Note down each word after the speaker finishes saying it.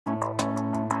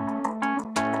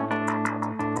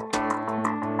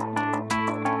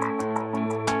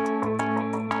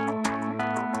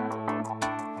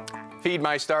Feed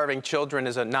My Starving Children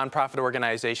is a nonprofit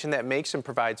organization that makes and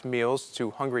provides meals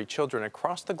to hungry children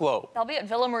across the globe. They'll be at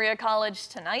Villa Maria College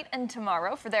tonight and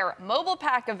tomorrow for their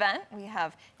mobilepack event. We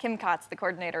have Kim Kotz, the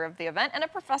coordinator of the event, and a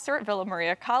professor at Villa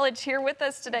Maria College here with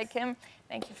us today. Kim,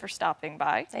 thank you for stopping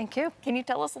by. Thank you. Can you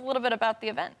tell us a little bit about the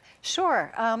event?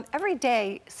 Sure. Every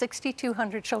day,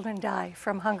 6,200 children die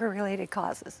from hunger-related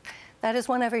causes. That is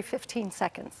one every 15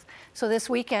 seconds. So this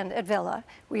weekend at Villa,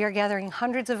 we are gathering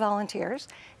hundreds of volunteers,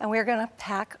 and we're going to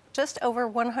pack just over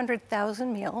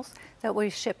 100,000 meals that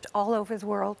we've shipped all over the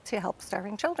world to help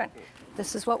starving children.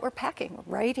 This is what we're packing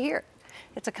right here.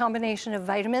 It's a combination of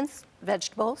vitamins,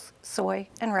 vegetables, soy,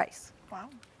 and rice. Wow.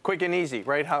 Quick and easy,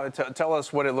 right? Tell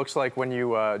us what it looks like when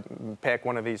you pack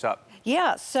one of these up.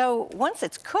 Yeah, so once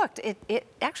it's cooked, it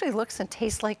actually looks and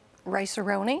tastes like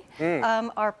rice-a-roni.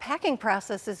 Our packing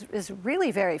process is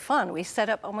really very fun. We set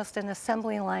up almost an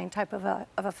assembly line type of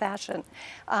a fashion.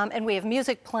 And we have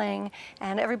music playing,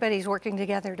 and everybody's working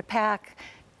together to pack.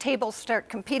 Tables start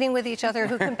competing with each other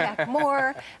who can pack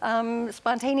more.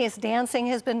 Spontaneous dancing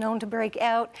has been known to break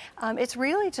out. It's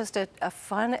really just a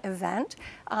fun event,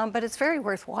 but it's very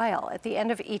worthwhile. At the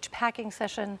end of each packing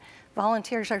session,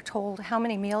 volunteers are told how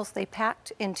many meals they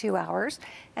packed in 2 hours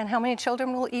and how many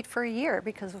children will eat for a year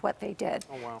because of what they did.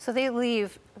 Oh, wow. So they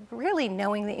leave really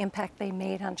knowing the impact they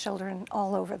made on children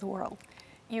all over the world.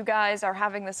 You guys are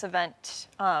having this event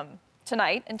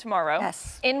tonight and tomorrow.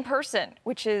 Yes. In person,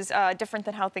 which is different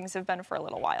than how things have been for a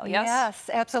little while, yes? Yes,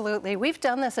 absolutely. We've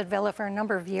done this at Villa for a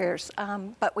number of years,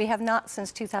 but we have not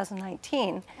since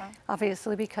 2019,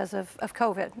 obviously because of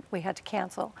COVID. We had to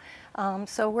cancel.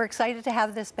 So we're excited to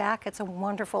have this back. It's a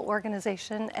wonderful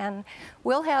organization, and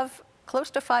we'll have close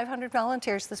to 500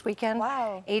 volunteers this weekend,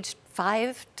 wow, aged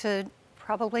 5 to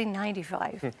probably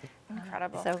 95.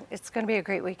 Incredible. So it's going to be a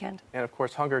great weekend. And of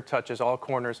course, hunger touches all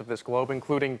corners of this globe,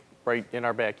 including right in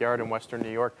our backyard in Western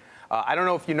New York. I don't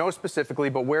know if you know specifically,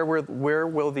 but where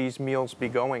will these meals be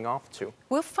going off to?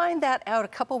 We'll find that out a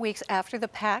couple weeks after the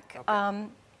pack. Okay.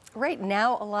 Right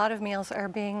now, a lot of meals are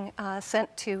being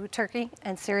sent to Turkey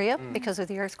and Syria because of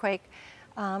the earthquake,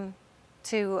 to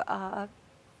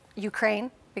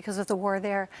Ukraine because of the war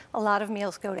there. A lot of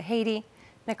meals go to Haiti,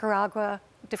 Nicaragua,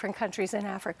 different countries in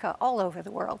Africa, all over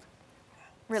the world.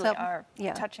 Really are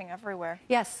touching everywhere.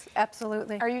 Yes,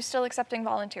 absolutely. Are you still accepting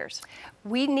volunteers?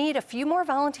 We need a few more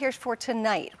volunteers for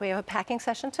tonight. We have a packing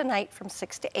session tonight from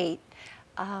 6 to 8.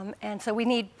 And so we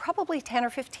need probably 10 or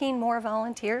 15 more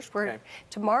volunteers.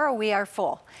 Tomorrow we are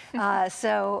full.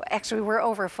 So actually we're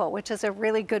over full, which is a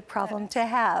really good problem to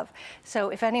have.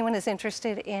 So if anyone is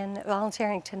interested in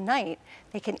volunteering tonight,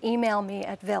 they can email me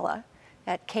at Villa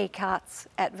at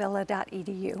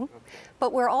kkotz@villa.edu.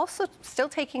 But we're also still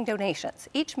taking donations.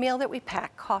 Each meal that we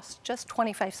pack costs just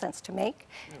 25 cents to make.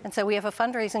 And so we have a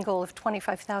fundraising goal of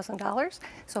 $25,000.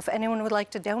 So if anyone would like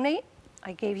to donate,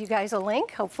 I gave you guys a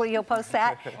link. Hopefully you'll post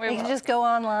that. You can just go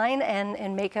online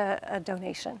and make a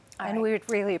donation. And we would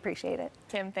really appreciate it.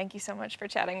 Kim, thank you so much for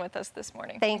chatting with us this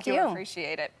morning. Thank you.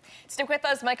 Appreciate it. Stick with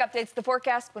us. Mike updates the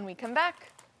forecast when we come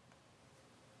back.